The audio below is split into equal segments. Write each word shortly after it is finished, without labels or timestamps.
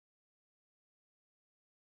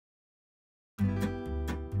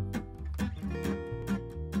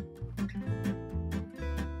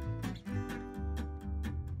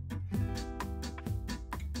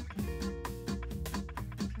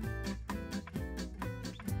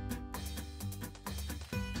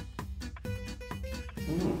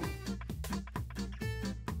Mm.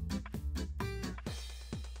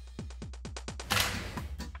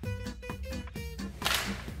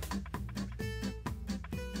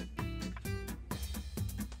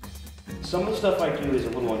 Some of the stuff I do is a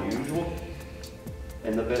little unusual,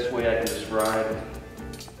 and the best way I can describe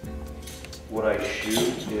what I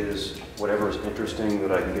shoot is whatever is interesting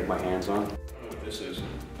that I can get my hands on. I don't know what this is,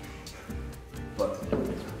 but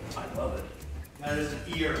I love it. That is an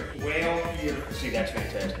ear, whale ear. See, that's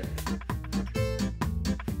fantastic.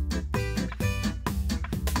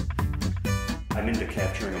 I'm into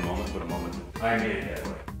capturing a moment with a moment. I made it that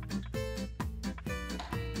way.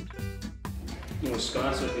 You know,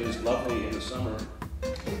 Wisconsin is lovely in the summer,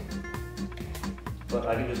 but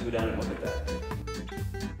I can just go down and look at that.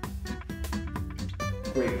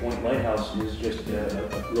 Great Point Lighthouse is just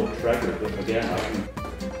a real treasure, but again,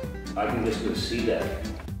 I can just go see that.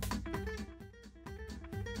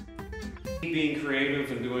 Being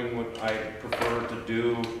creative and doing what I prefer to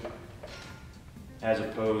do as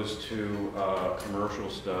opposed to commercial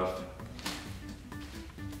stuff.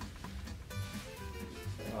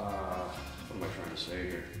 What am I trying to say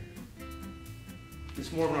here?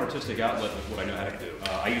 It's more of an artistic outlet with what I know how to do.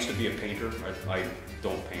 I used to be a painter. I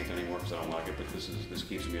don't paint anymore because I don't like it, but this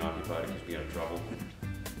keeps me occupied. It keeps me out of trouble.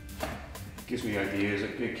 It gives me ideas.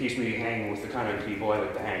 It keeps me hanging with the kind of people I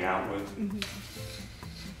like to hang out with. Mm-hmm.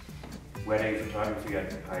 Wedding photography, you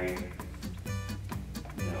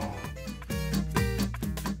know,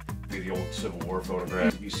 the old Civil War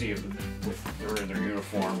photograph. You see it they're in their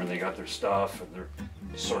uniform and they got their stuff and their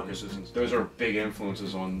circuses, and those are big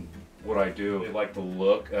influences on what I do. They like the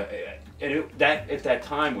look, and that at that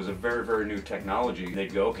time was a very, very new technology.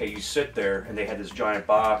 They'd go, okay, you sit there, and they had this giant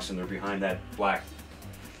box, and they're behind that black,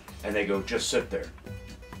 and they go, just sit there.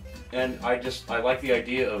 And I like the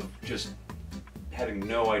idea of just having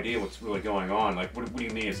no idea what's really going on. Like, what do you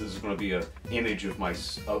mean? Is this going to be an image of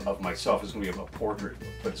myself? It's going to be a portrait,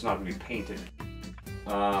 but it's not going to be painted.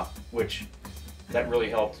 Which that really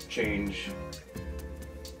helped change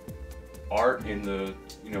art in the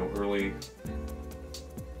early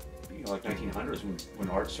like 1900s when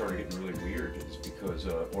art started getting really weird. It's because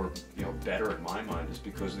or better in my mind is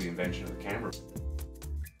because of the invention of the camera.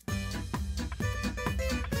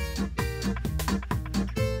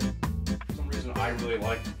 For some reason I really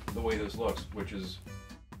like the way this looks, which is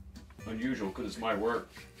unusual because it's my work,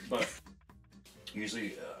 but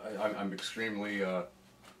usually I'm extremely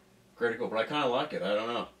critical, but I kind of like it. I don't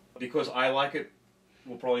know, because I like it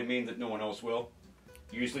will probably mean that no one else will.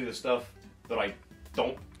 Usually the stuff that I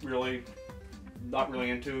not really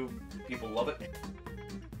into, people love it.